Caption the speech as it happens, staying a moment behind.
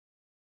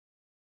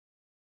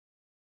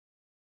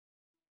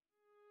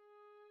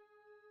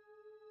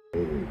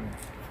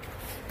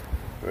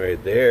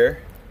Right there,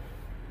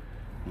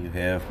 you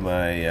have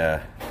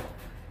my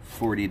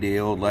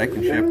 40-day-old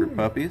Lycan Shepherd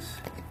puppies.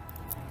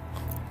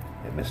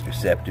 And Mr.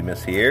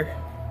 Septimus here,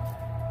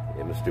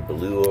 and Mr.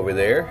 Baloo over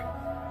there.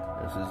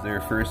 This is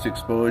their first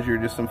exposure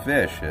to some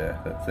fish.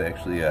 That's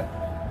actually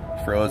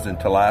a frozen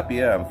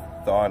tilapia. I'm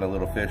thawing a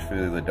little fish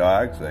for the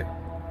dogs. I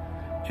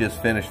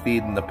just finished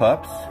feeding the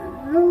pups.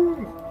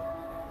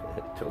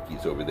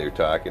 Toki's over there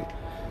talking.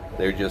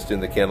 They're just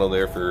in the kennel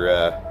there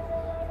for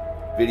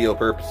video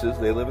purposes.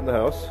 They live in the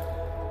house.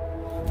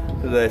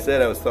 As I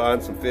said, I was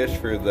thawing some fish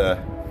for the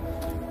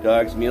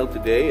dog's meal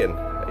today, and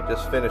I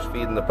just finished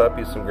feeding the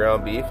puppies some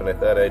ground beef, and I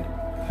thought I'd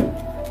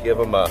give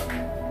them a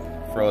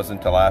frozen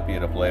tilapia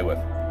to play with.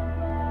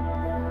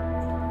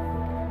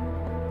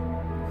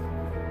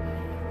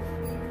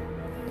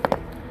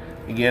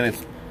 Again,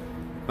 it's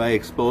by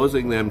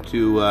exposing them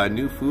to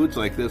new foods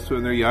like this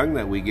when they're young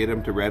that we get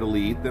them to readily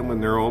eat them when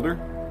they're older.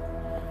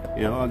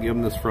 You know, I'll give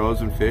them this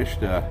frozen fish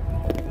to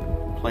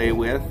play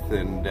with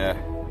and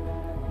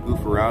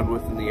goof around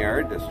with in the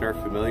yard to start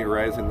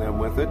familiarizing them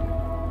with it.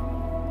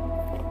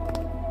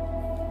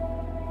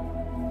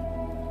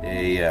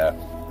 A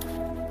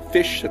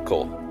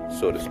fish-sicle,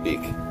 so to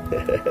speak.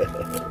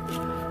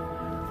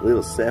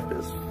 Little Sep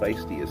is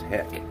feisty as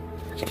heck.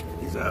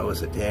 He's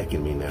always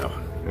attacking me now,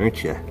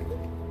 aren't you?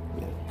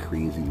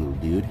 Crazy little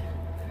dude.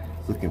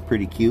 He's looking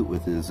pretty cute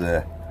with his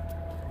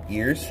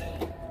ears.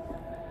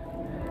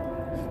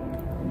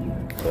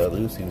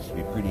 Lou seems to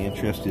be pretty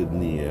interested in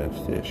the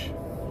fish.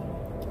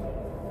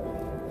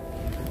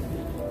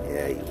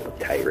 Yeah, you little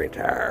tyrant.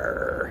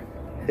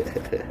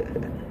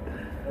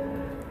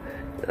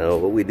 Now,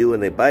 what we do when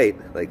they bite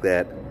like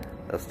that,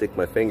 I'll stick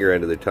my finger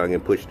under their tongue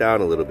and push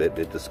down a little bit.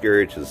 It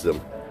discourages them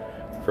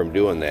from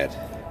doing that.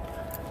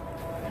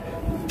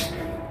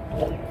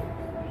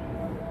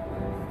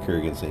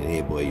 Kurgan's saying,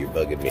 "Hey boy, you're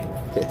bugging me."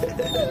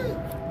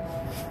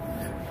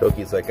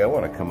 Toki's like, "I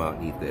want to come out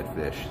and eat that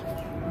fish."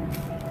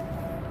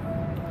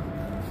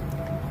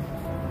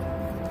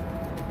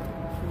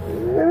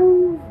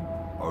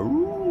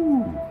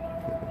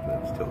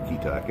 That's Toki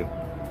talking.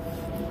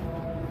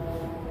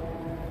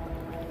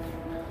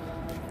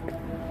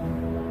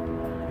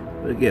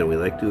 But again, we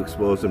like to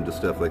expose them to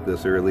stuff like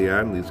this early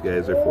on. These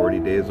guys are 40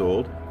 days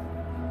old.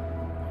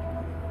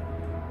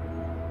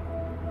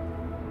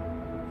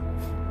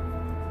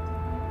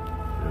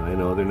 And I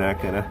know they're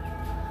not going to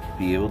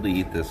be able to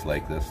eat this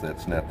like this.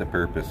 That's not the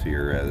purpose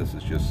here. This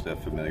is just a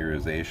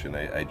familiarization.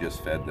 I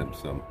just fed them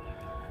some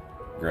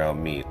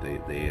ground meat. They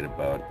ate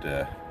about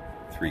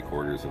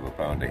 3/4 of a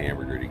pound of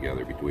hamburger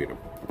together between them.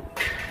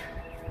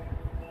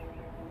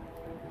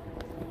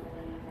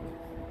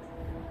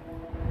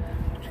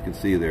 But you can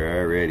see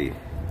they're already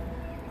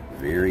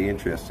very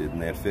interested in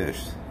that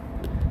fish.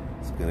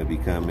 It's going to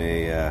become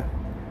a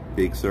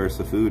big source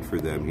of food for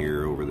them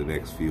here over the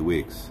next few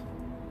weeks.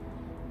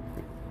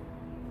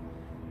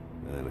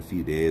 In a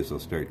few days they'll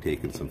start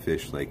taking some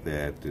fish like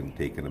that and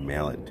taking a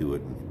mallet to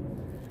it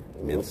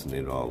and mincing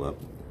it all up.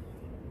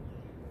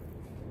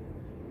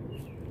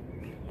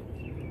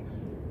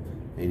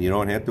 And you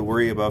don't have to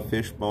worry about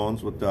fish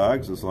bones with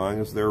dogs as long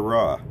as they're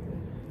raw.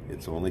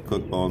 It's only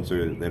cooked bones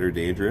that are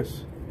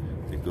dangerous.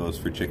 It goes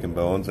for chicken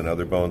bones and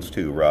other bones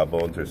too. Raw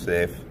bones are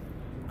safe.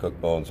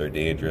 Cooked bones are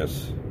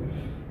dangerous.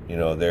 You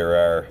know, there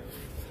are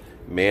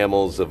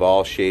mammals of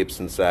all shapes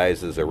and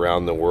sizes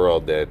around the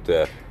world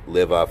that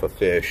live off of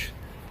fish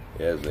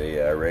as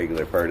a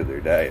regular part of their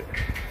diet.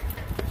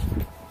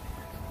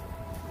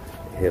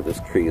 I have this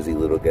crazy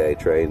little guy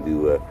trying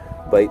to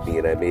bite me,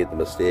 and I made the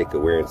mistake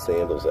of wearing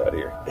sandals out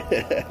here.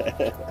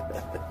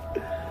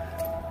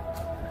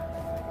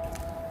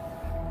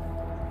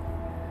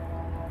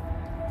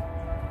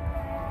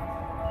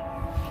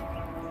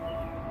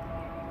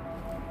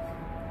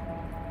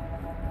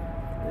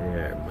 They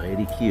are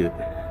mighty cute.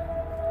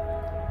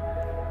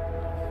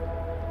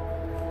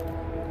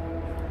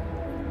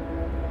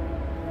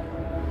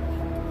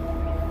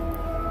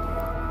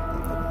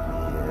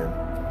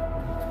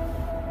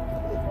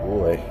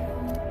 Boy.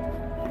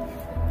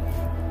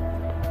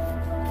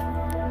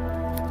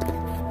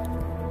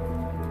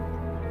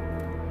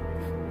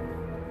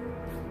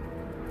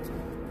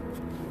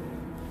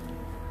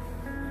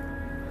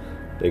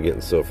 They're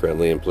getting so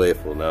friendly and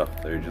playful now.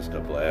 They're just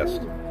a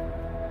blast.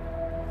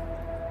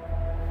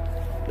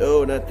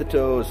 No, not the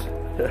toes.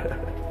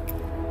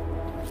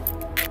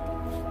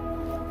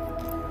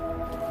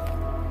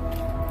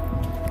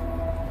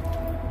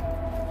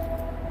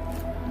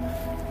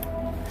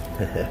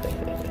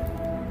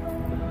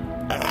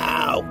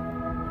 Ow!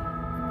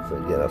 So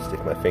again, I'll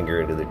stick my finger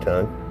into their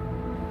tongue.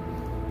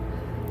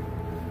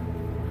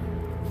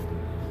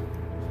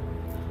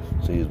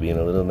 So he's being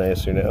a little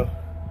nicer now.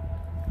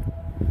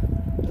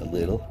 A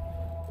little.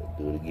 I'll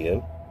do it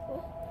again.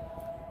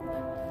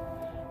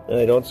 And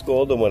I don't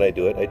scold them when I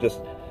do it. I just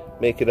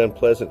make it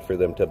unpleasant for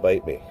them to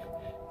bite me.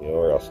 You know,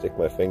 or I'll stick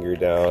my finger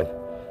down,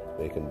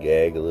 make them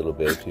gag a little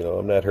bit. You know,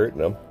 I'm not hurting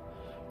them,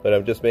 but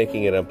I'm just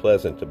making it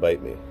unpleasant to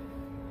bite me.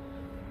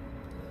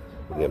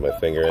 Get my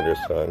finger under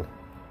his tongue.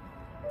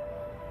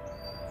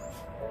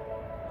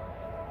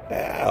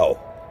 Ow.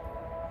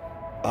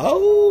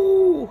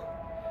 Oh!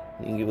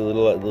 You can give a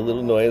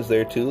little noise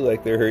there too,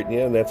 like they're hurting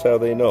you, and that's how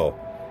they know.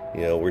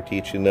 You know, we're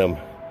teaching them,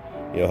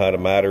 you know, how to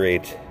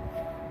moderate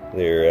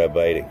their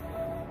biting.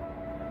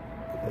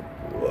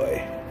 Good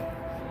boy.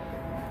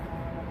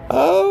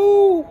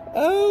 Oh!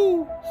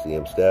 Oh! See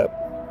him stop?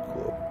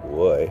 Good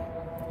boy.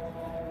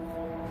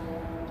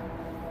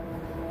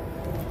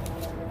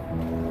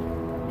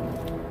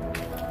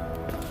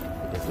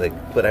 It's like,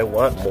 but I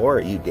want more,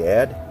 you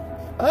dad.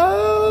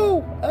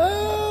 Oh!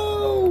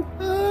 Oh!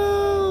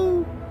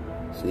 Oh!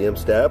 See him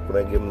stop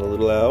when I give him the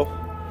little ow?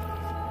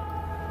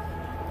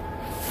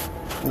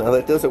 Now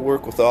that doesn't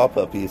work with all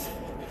puppies.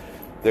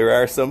 There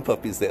are some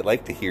puppies that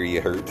like to hear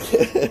you hurt.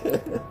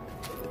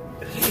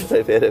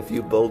 I've had a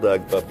few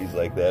bulldog puppies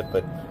like that,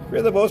 but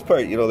for the most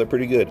part, you know, they're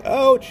pretty good.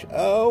 Ouch!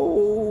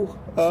 Oh!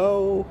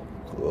 Oh!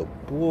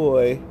 Good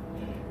boy.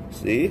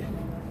 See?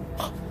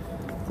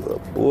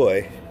 Good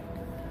boy.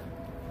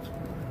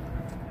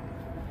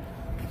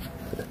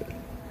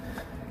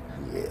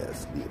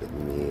 Yes, little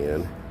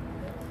man.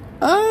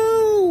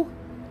 Oh!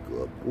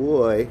 Good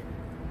boy.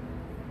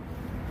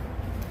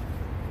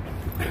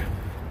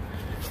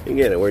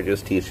 Again, we're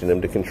just teaching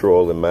him to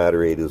control and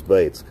moderate his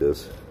bites,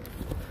 because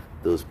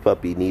those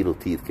puppy needle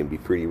teeth can be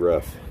pretty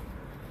rough.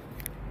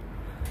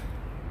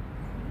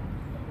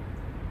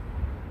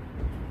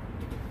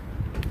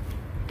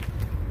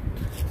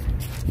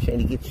 Trying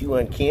to get you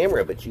on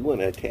camera, but you want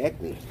to attack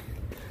me.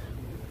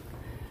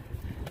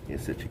 You're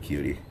such a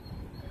cutie.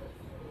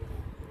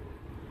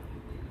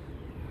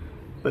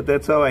 But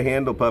that's how I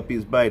handle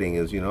puppies biting,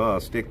 is, you know,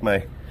 I'll stick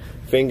my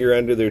finger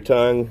under their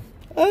tongue.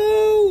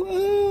 Oh,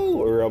 oh,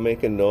 or I'll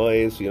make a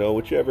noise, you know,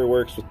 whichever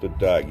works with the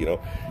dog, you know.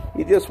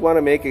 You just want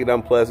to make it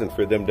unpleasant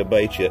for them to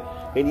bite you,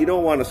 and you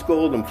don't want to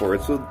scold them for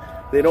it, so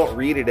they don't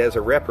read it as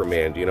a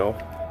reprimand, you know.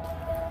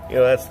 You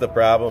know, that's the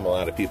problem a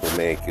lot of people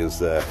make, is,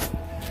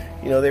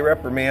 you know, they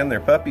reprimand their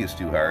puppies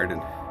too hard,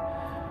 and,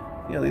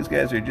 you know, these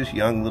guys are just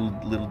young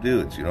little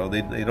dudes, you know,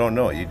 they don't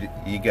know. You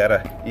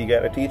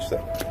gotta teach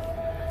them.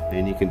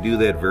 And you can do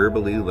that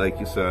verbally like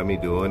you saw me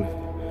doing,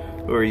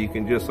 or you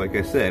can just, like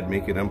I said,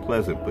 make it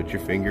unpleasant. Put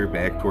your finger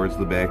back towards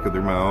the back of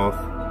their mouth,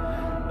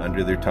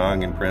 under their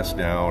tongue, and press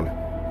down.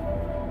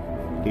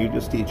 You're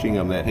just teaching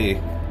them that, hey,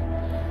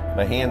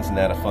 my hand's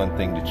not a fun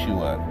thing to chew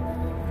on.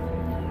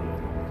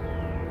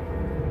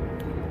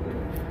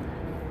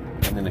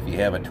 And then if you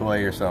have a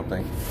toy or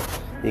something,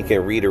 you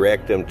can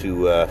redirect them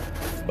to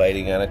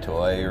biting on a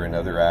toy or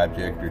another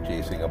object, or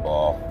chasing a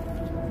ball.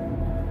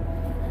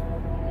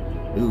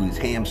 Ooh, he's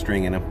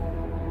hamstringing him.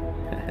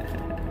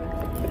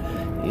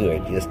 You are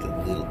just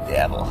a little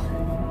devil.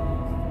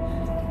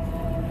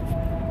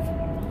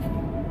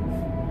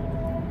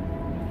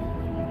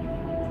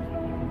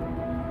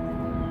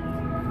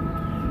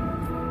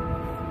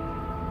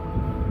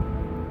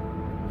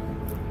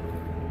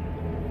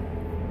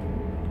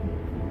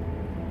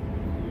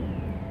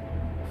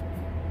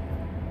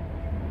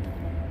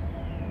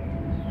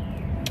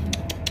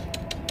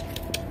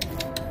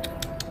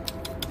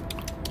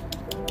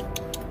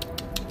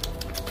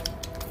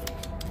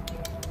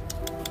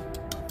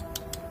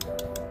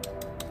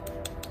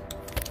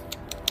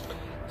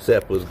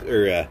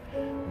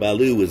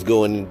 Baloo was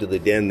going into the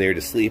den there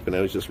to sleep, and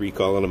I was just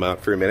recalling him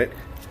out for a minute,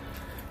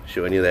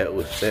 showing you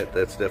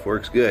that stuff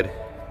works good.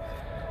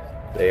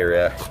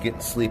 They're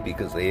getting sleepy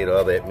because they ate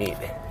all that meat.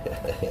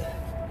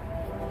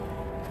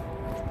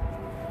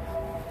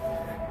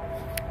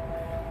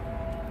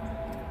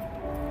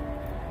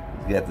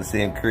 He's got the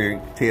same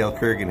tail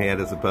Kurgan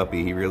had as a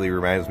puppy. He really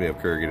reminds me of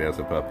Kurgan as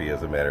a puppy,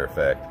 as a matter of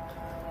fact.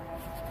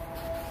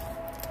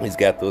 He's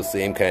got those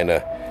same kind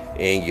of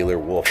angular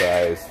wolf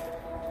eyes.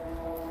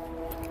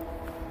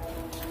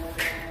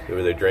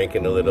 Where they're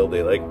drinking a little,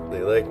 they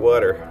like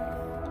water.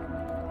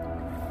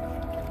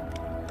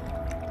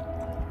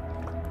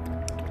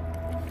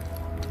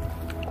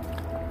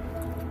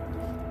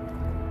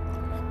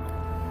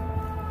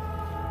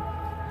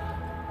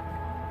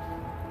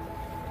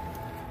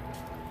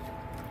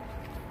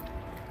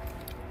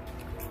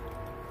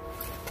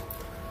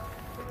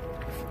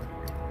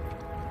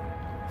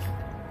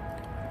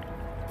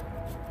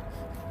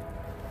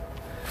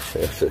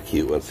 That's so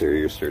cute once their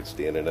ears start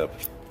standing up.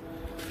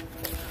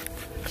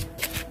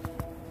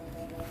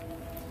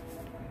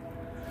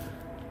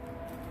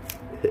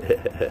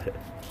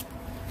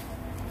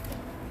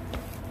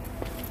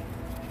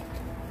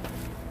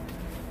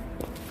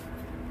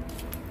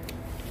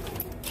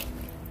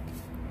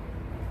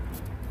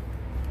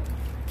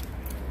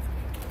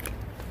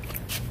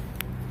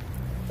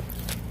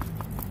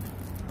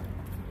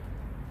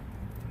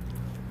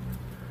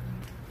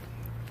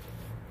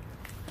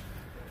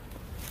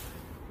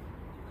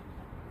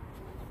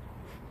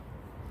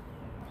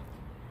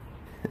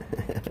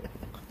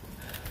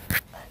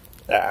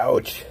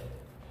 Ouch.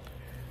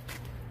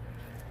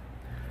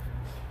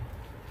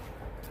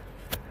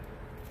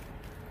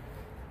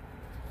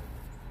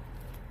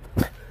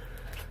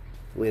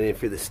 Went in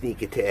for the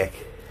sneak attack.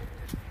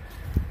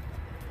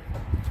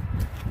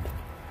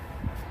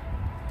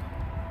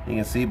 You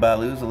can see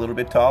Baloo's a little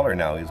bit taller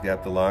now. He's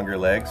got the longer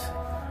legs.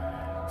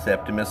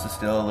 Septimus is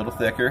still a little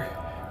thicker.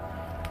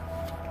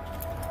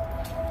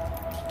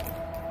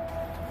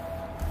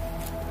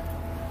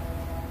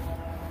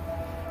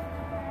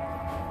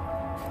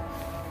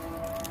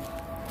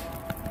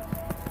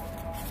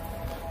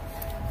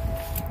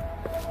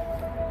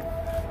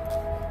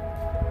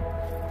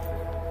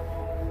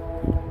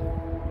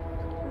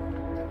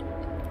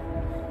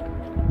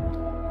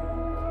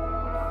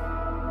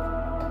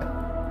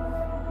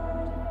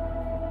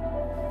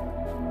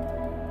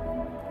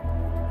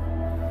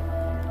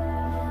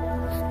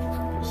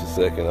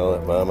 Second, I'll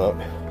let Mom out.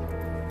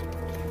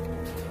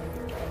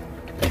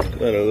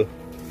 Hello.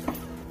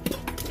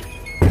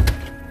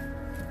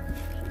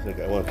 She's like,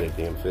 I want that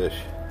damn fish.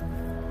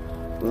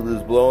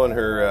 Lulu's blowing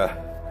her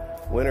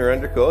winter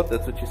undercoat.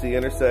 That's what you see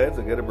on her sides.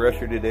 I got to brush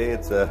her today.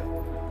 It's a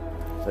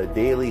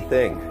daily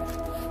thing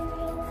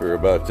for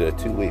about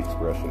 2 weeks,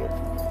 brushing her.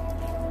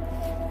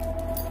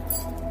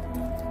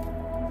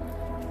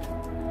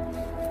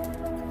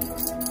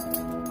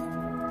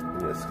 I'm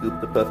gonna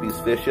scoop the puppy's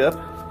fish up.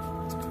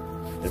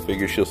 I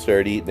figure she'll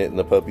start eating it and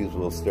the puppies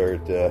will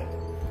start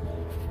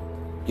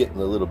getting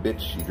the little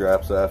bits she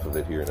drops off of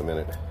it here in a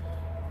minute.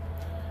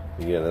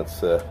 Again,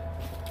 that's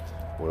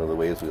one of the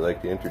ways we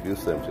like to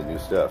introduce them to new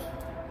stuff.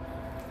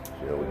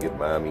 You know, we get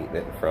Mom eating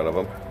it in front of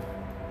them,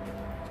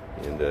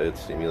 and it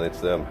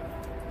stimulates them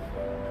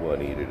to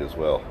want to eat it as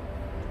well.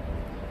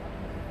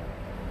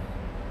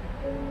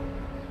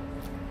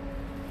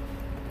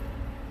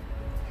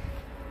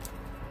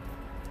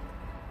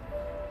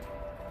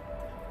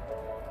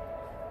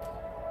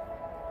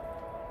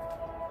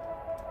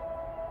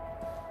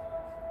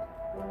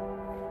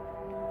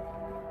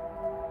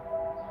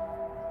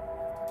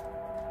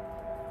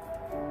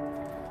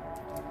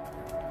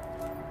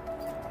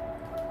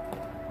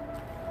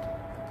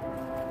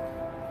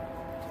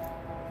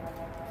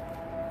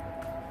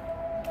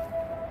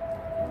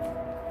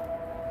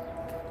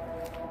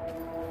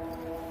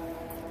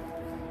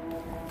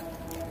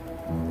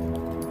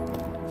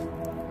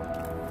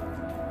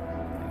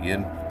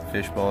 Again,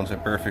 fish bones are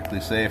perfectly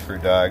safe for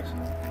dogs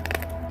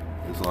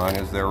as long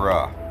as they're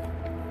raw.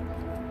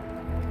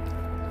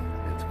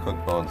 It's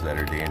cooked bones that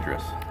are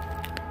dangerous.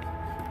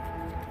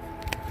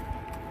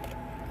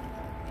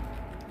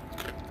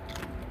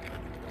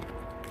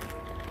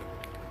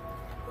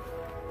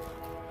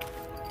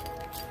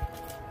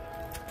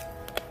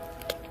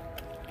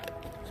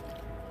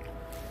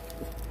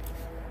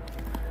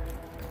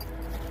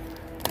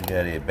 We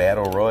got a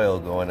battle royal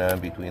going on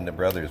between the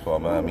brothers while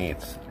Mom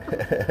eats.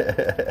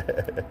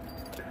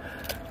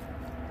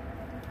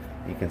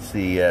 You can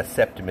see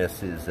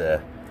Septimus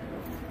is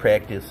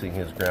practicing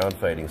his ground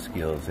fighting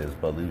skills as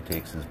Baloo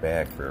takes his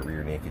back for a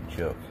rear naked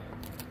choke.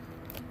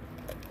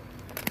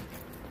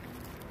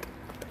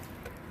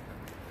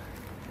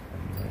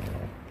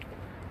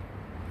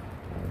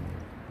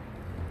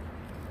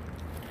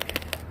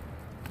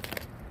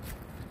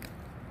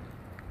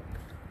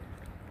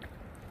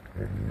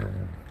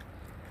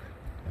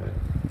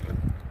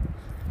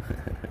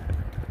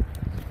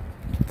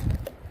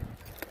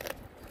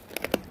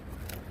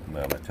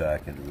 Mama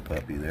talking to the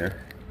puppy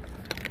there.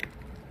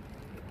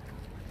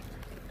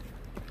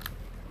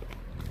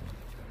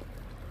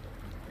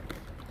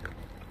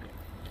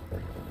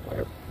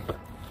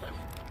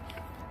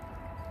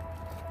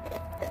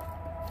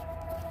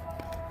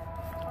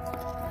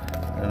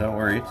 Now don't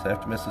worry,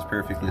 Septimus is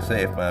perfectly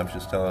safe. Mom's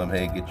just telling him,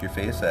 hey, get your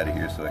face out of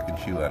here so I can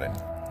chew on it.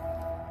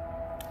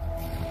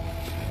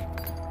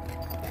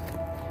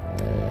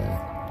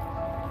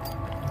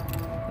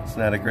 It's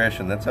not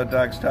aggression. That's how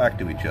dogs talk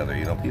to each other.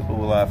 You know, people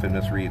will often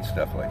misread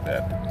stuff like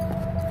that.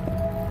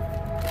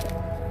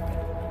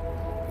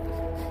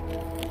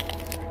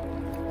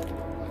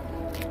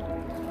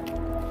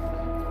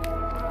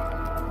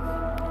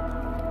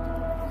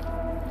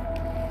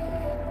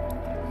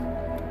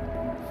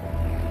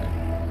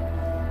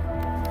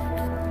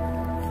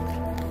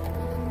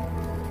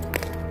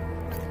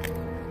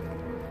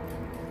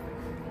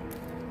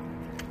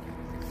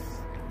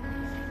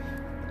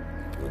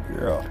 Good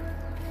girl.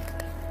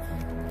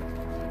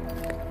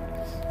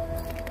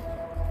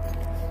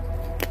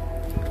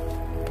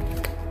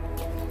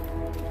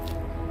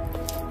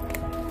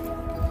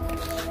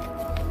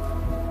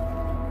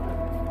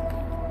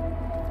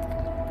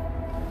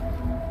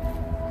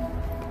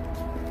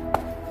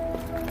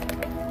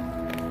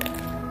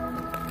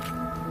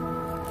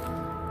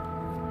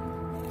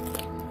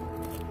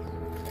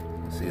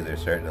 See, they're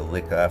starting to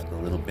lick off the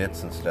little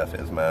bits and stuff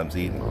as Mom's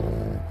eating.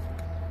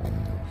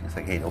 She's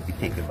like, hey, don't be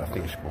taking my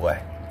fish, boy.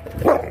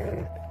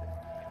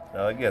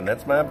 Now again,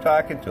 that's Mom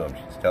talking to him.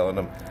 She's telling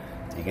him,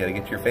 you gotta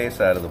get your face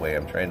out of the way.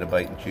 I'm trying to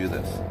bite and chew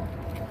this.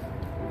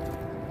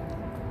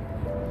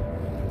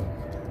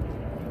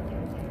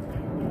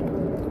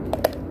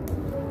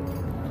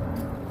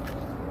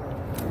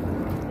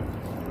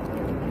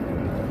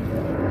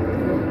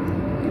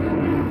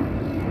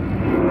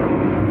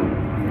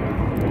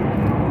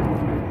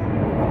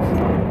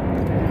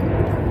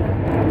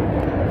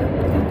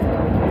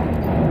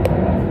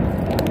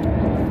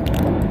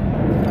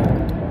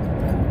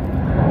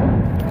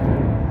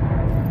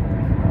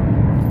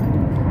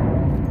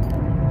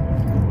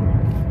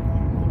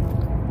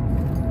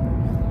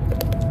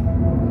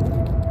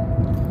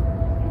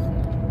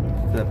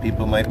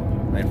 people might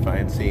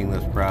find seeing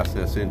this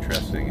process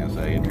interesting as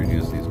I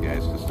introduce these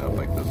guys to stuff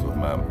like this with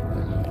Mom.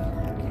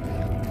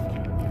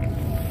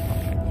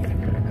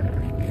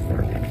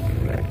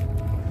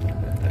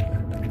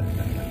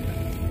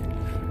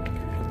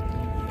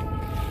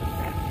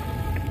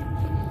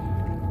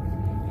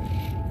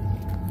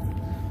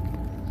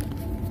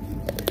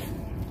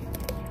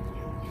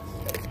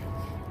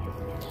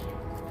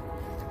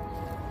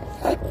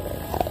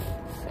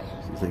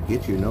 She's like,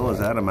 get your nose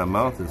out of my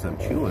mouth as I'm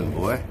chewing,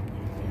 boy.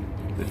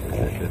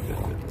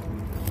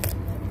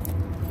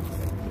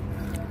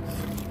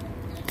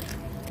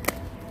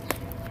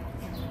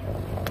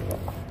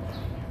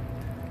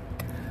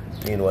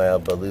 Meanwhile,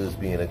 Baloo's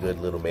being a good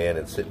little man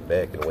and sitting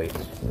back and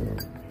waiting.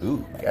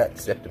 Ooh, God,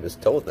 Septimus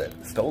stole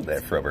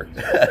that from her.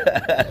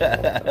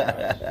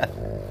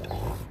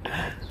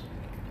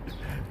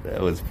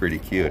 That was pretty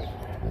cute.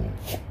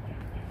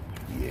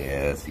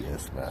 Yes,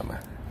 yes, Mama.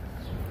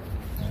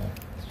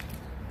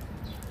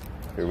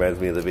 It reminds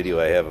me of the video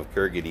I have of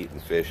Kurgan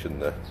eating fish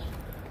and the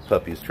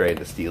puppy's trying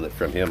to steal it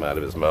from him out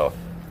of his mouth.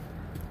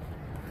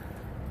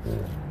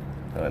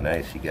 Oh,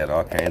 nice. You got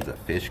all kinds of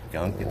fish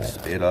gunk and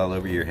spit all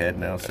over your head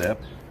now, Sep.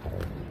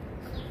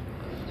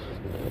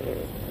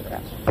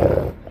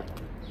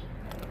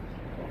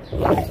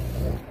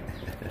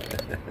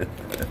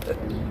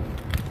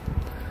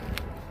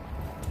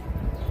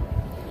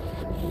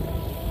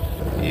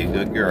 You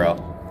good girl.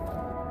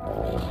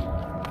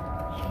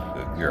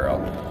 Good girl.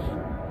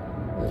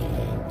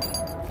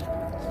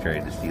 He's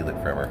trying to steal it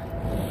from her.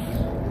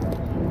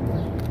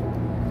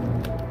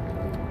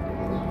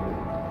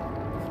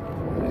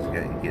 He's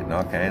getting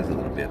all kinds of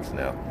little bits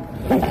now.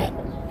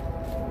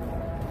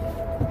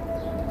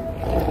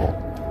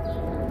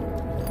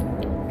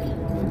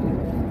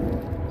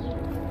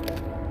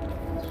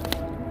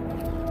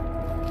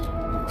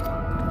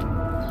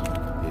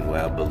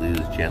 Meanwhile,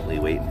 Baloo's gently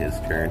waiting his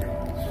turn.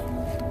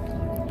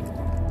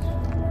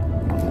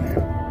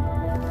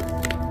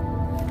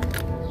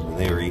 When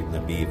they were eating the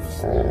beef,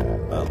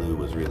 Baloo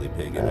was really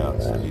pigging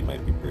out, so he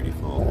might be pretty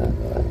full.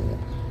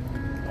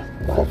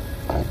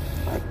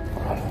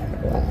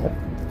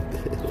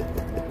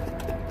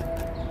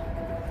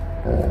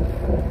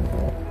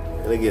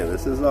 And again,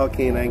 this is all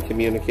canine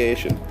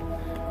communication.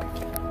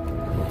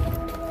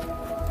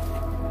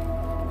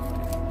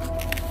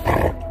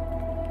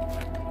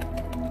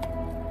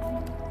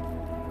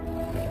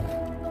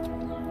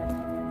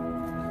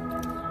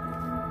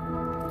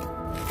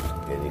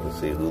 And you can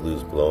see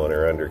Lulu's blowing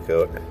her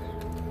undercoat.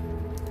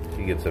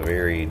 She gets a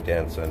very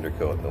dense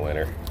undercoat in the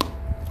winter.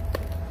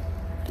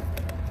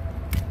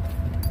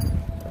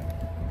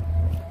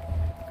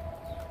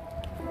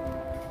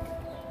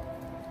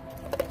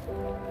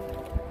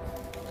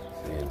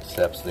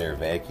 Sep's there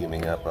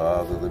vacuuming up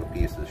all the little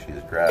pieces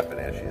she's dropping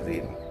as she's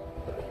eating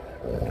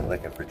and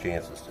looking for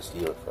chances to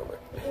steal it from her.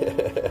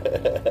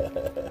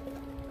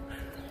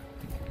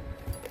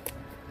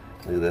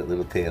 Look at that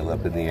little tail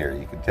up in the air.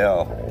 You can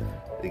tell,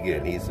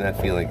 again, he's not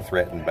feeling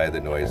threatened by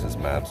the noises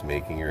Mom's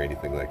making or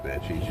anything like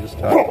that. She's just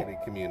talking and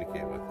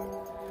communicating with him.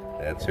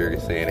 That's her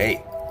saying,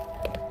 hey,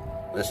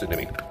 listen to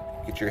me.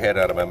 Get your head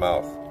out of my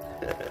mouth.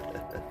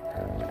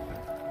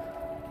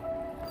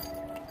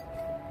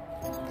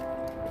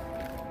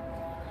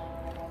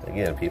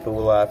 Again, people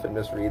will often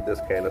misread this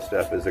kind of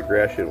stuff as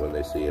aggression when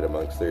they see it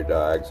amongst their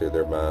dogs or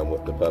their mom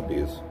with the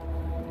puppies.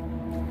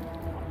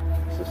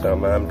 This is how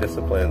Mom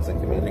disciplines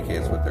and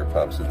communicates with their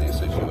pups in these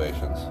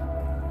situations.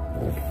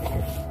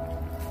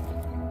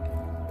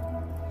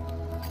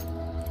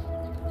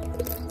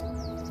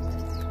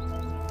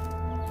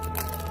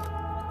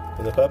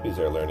 And the puppies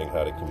are learning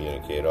how to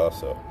communicate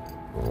also.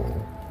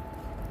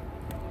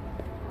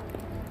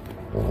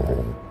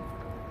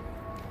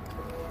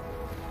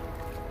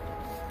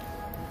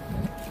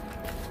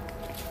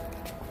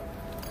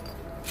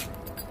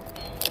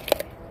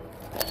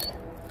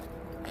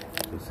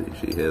 See,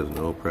 she has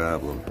no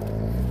problem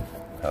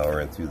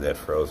powering through that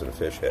frozen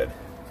fish head.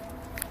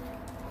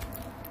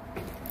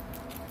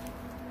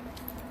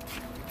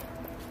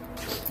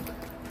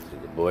 See,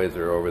 the boys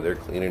are over there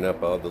cleaning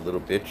up all the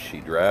little bits she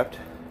dropped.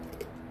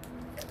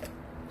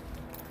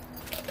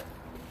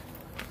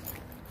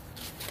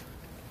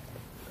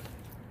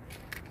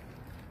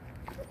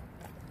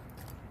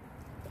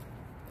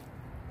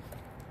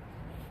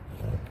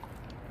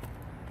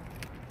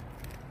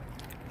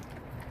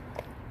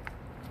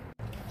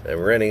 I'm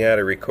running out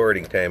of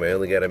recording time. I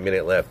only got a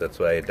minute left. That's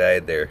why I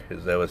died there.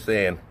 As I was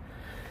saying,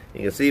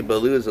 you can see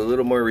Baloo is a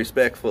little more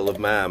respectful of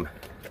Mom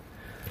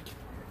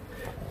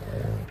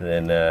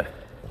than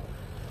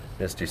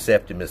Mr.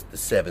 Septimus, the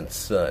seventh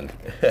son.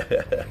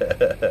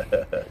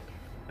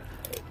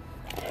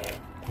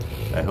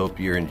 I hope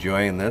you're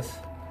enjoying this.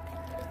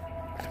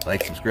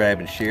 Like, subscribe,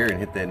 and share, and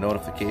hit that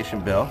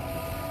notification bell.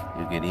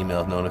 You'll get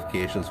email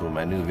notifications when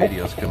my new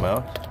videos come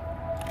out.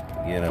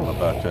 Again, I'm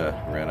about to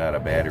run out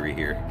of battery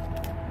here.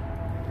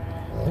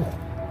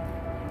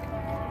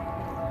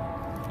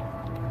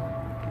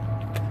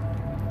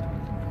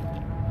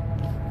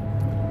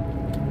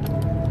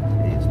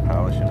 He's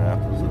polishing off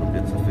those little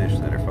bits of fish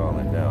that are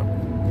falling down.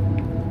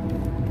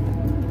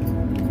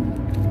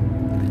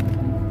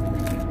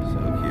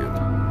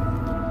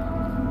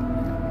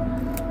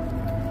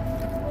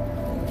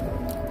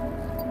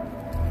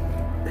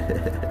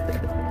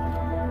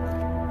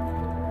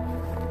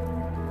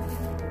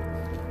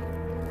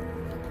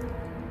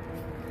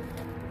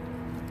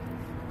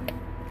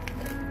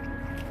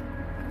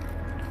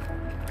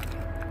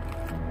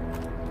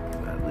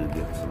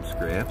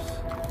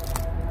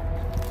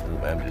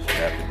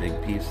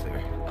 piece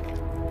there.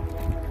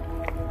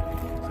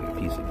 It's like a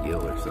piece of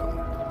gill or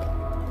something.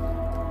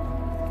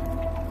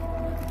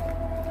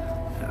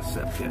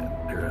 Seth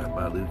got, or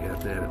Balu got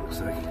that, it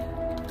looks like.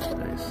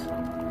 Nice.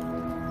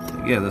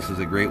 Again, this is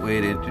a great way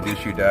to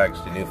introduce your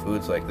dogs to new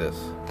foods like this.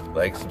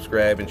 Like,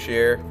 subscribe, and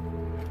share.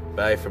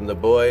 Bye from the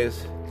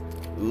boys,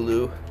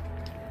 Ulu,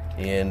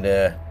 and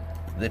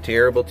the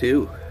Terrible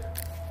 2.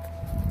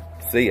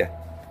 See ya.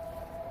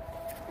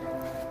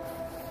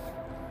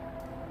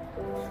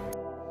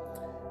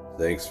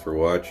 Thanks for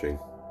watching.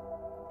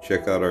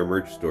 Check out our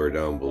merch store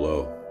down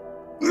below.